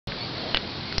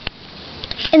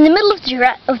In the middle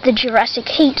of the Jurassic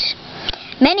heat,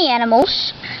 many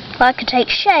animals like to take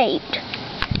shade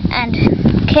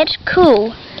and get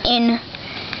cool in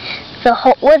the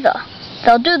hot weather.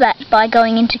 They'll do that by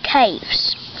going into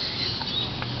caves.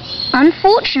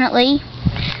 Unfortunately,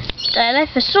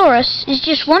 Dilophasaurus is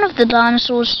just one of the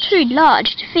dinosaurs too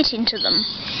large to fit into them.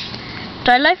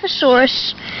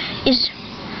 Dilophasaurus is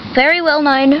very well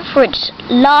known for its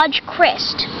large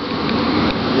crest.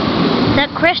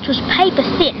 That crest was paper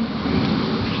thin.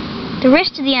 The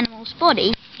rest of the animal's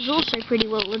body is also pretty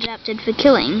well adapted for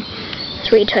killing.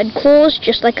 Three-toed claws,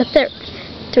 just like a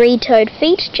three-toed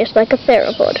feet, just like a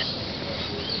theropod.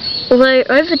 Although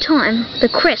over time the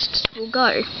crests will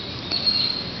go,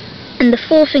 and the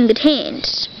four-fingered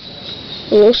hands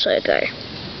will also go.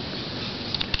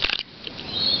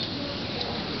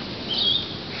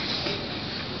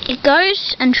 It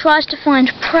goes and tries to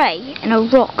find prey in a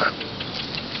rock.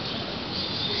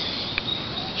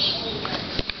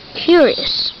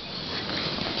 Curious.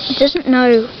 It doesn't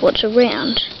know what's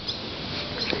around.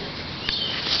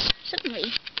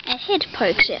 Suddenly, a head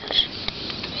pokes out.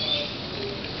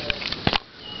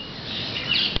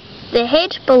 The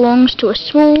head belongs to a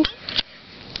small,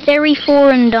 very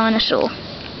foreign dinosaur.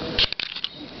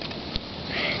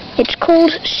 It's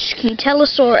called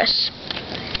Scutellosaurus.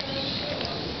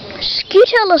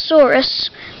 Scutellosaurus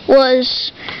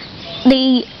was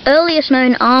the earliest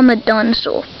known armoured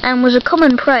dinosaur and was a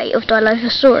common prey of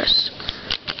Dilophasaurus.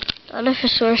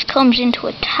 Dilophasaurus comes in to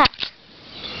attack.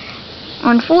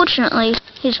 Unfortunately,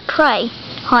 his prey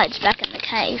hides back in the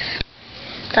cave.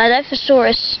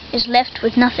 Dilophasaurus is left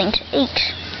with nothing to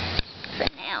eat for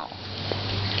now.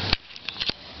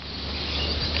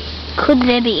 Could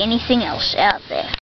there be anything else out there?